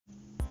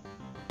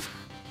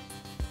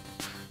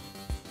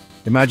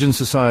Imagine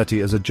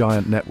society as a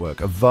giant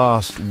network, a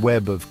vast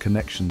web of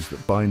connections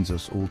that binds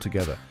us all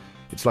together.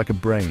 It's like a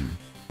brain,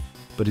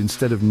 but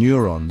instead of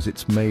neurons,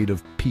 it's made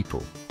of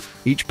people.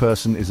 Each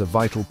person is a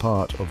vital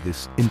part of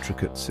this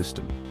intricate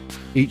system.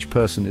 Each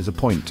person is a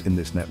point in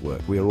this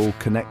network. We are all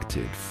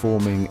connected,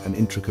 forming an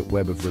intricate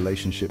web of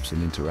relationships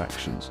and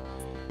interactions.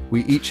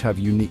 We each have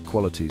unique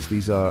qualities.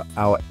 These are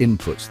our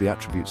inputs, the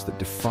attributes that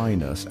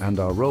define us and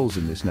our roles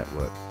in this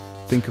network.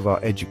 Think of our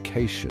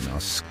education, our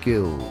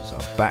skills,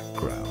 our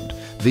background.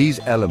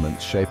 These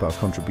elements shape our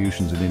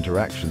contributions and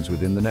interactions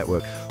within the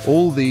network.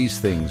 All these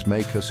things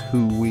make us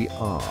who we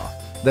are.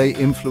 They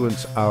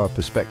influence our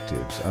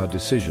perspectives, our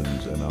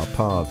decisions, and our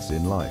paths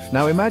in life.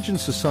 Now imagine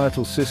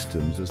societal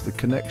systems as the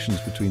connections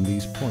between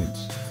these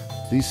points.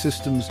 These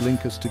systems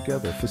link us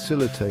together,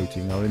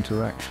 facilitating our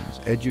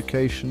interactions.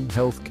 Education,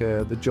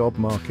 healthcare, the job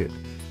market.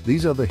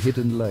 These are the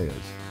hidden layers.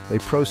 They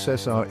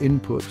process our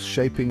inputs,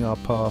 shaping our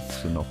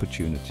paths and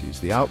opportunities.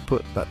 The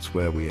output, that's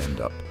where we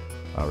end up.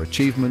 Our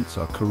achievements,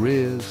 our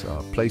careers,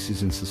 our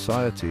places in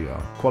society,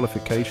 our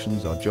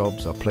qualifications, our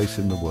jobs, our place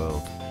in the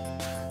world.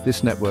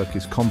 This network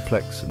is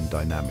complex and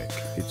dynamic.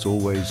 It's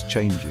always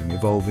changing,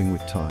 evolving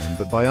with time,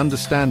 but by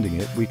understanding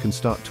it, we can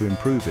start to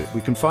improve it.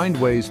 We can find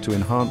ways to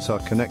enhance our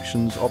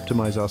connections,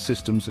 optimize our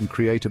systems, and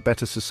create a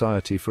better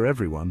society for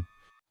everyone.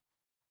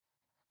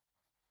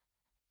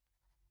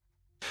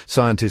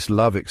 Scientists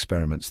love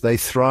experiments. They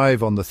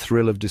thrive on the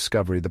thrill of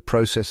discovery, the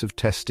process of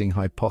testing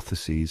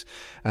hypotheses,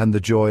 and the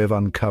joy of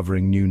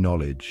uncovering new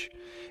knowledge.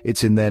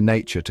 It's in their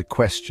nature to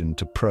question,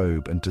 to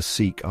probe, and to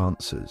seek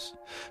answers.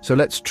 So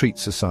let's treat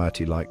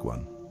society like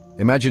one.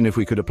 Imagine if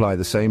we could apply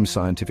the same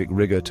scientific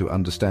rigor to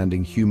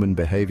understanding human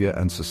behavior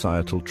and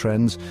societal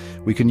trends.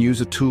 We can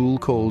use a tool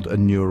called a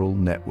neural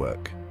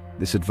network.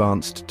 This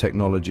advanced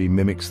technology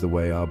mimics the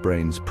way our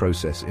brains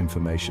process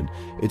information.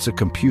 It's a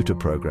computer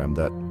program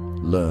that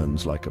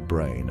learns like a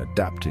brain,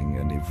 adapting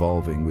and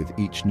evolving with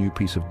each new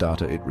piece of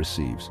data it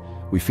receives.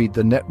 We feed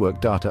the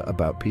network data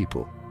about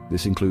people.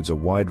 This includes a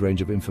wide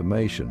range of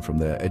information from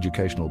their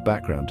educational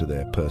background to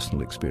their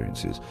personal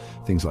experiences,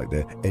 things like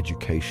their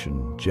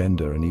education,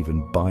 gender, and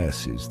even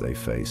biases they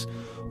face.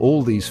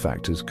 All these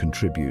factors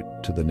contribute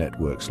to the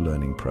network's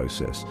learning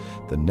process.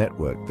 The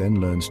network then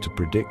learns to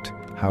predict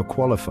how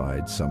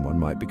qualified someone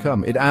might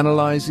become. It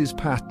analyzes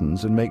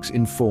patterns and makes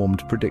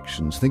informed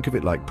predictions. Think of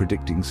it like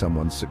predicting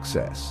someone's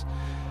success.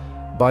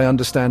 By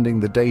understanding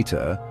the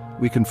data,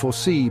 we can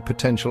foresee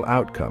potential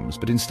outcomes,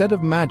 but instead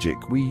of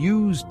magic, we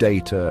use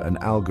data and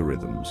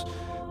algorithms.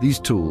 These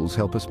tools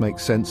help us make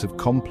sense of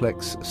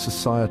complex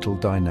societal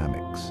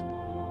dynamics.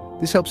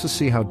 This helps us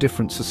see how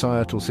different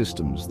societal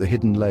systems, the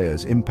hidden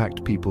layers,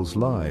 impact people's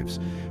lives.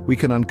 We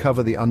can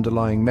uncover the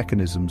underlying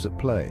mechanisms at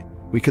play.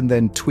 We can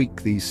then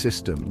tweak these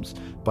systems.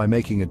 By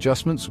making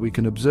adjustments, we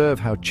can observe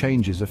how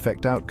changes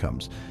affect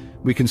outcomes.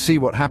 We can see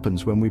what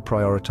happens when we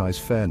prioritize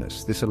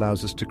fairness. This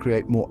allows us to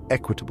create more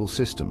equitable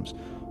systems.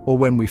 Or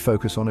when we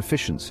focus on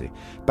efficiency.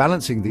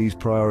 Balancing these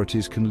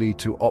priorities can lead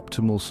to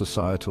optimal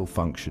societal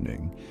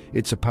functioning.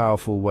 It's a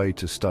powerful way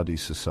to study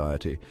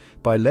society.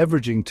 By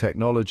leveraging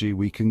technology,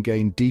 we can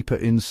gain deeper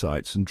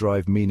insights and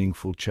drive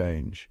meaningful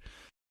change.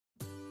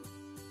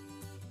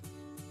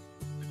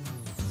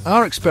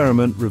 Our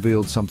experiment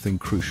revealed something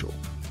crucial.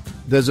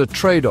 There's a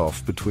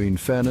trade-off between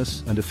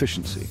fairness and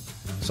efficiency.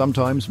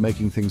 Sometimes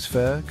making things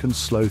fair can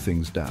slow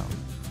things down.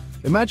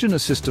 Imagine a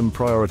system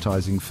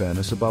prioritizing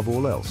fairness above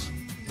all else.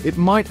 It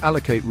might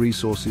allocate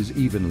resources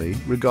evenly,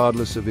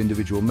 regardless of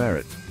individual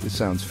merit. This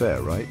sounds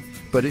fair, right?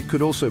 But it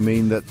could also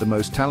mean that the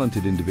most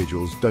talented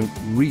individuals don't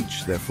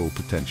reach their full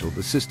potential.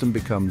 The system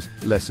becomes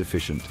less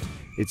efficient.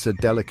 It's a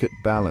delicate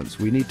balance.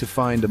 We need to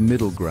find a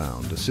middle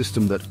ground, a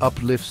system that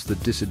uplifts the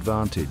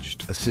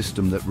disadvantaged, a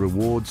system that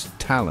rewards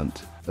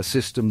talent, a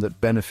system that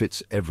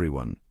benefits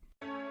everyone.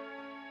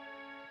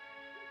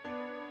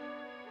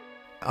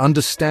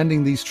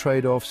 Understanding these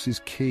trade-offs is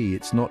key.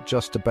 It's not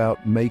just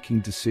about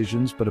making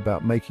decisions, but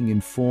about making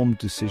informed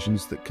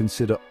decisions that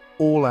consider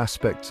all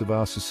aspects of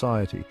our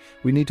society.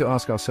 We need to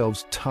ask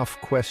ourselves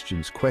tough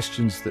questions,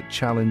 questions that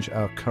challenge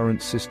our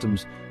current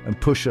systems and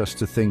push us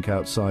to think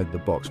outside the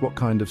box. What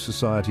kind of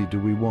society do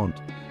we want?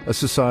 A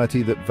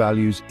society that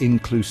values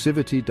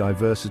inclusivity,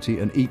 diversity,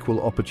 and equal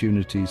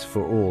opportunities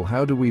for all.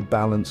 How do we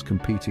balance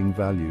competing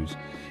values?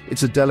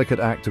 It's a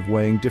delicate act of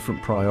weighing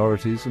different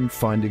priorities and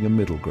finding a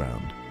middle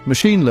ground.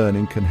 Machine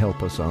learning can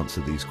help us answer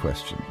these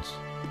questions.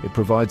 It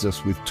provides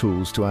us with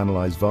tools to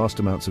analyze vast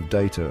amounts of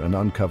data and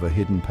uncover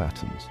hidden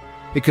patterns.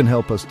 It can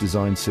help us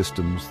design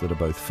systems that are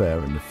both fair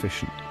and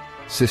efficient,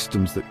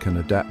 systems that can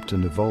adapt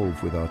and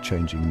evolve with our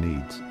changing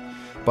needs.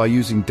 By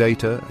using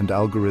data and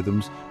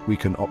algorithms, we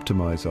can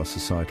optimize our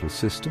societal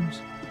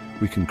systems.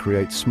 We can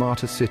create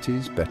smarter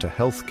cities, better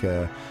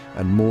healthcare,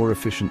 and more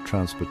efficient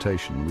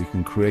transportation. We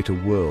can create a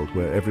world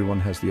where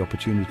everyone has the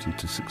opportunity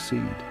to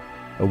succeed.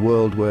 A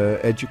world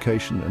where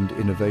education and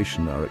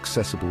innovation are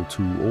accessible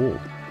to all.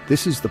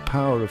 This is the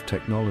power of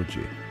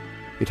technology.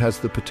 It has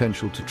the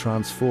potential to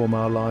transform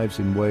our lives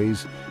in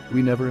ways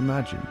we never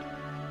imagined.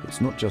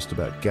 It's not just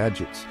about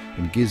gadgets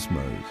and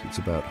gizmos, it's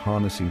about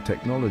harnessing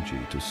technology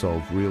to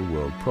solve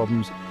real-world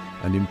problems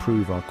and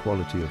improve our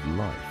quality of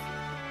life.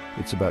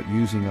 It's about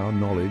using our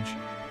knowledge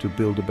to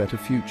build a better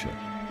future.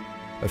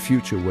 A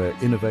future where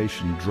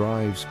innovation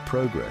drives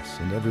progress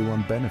and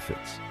everyone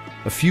benefits.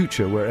 A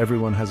future where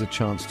everyone has a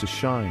chance to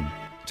shine.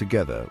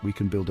 Together, we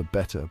can build a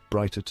better,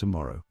 brighter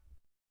tomorrow.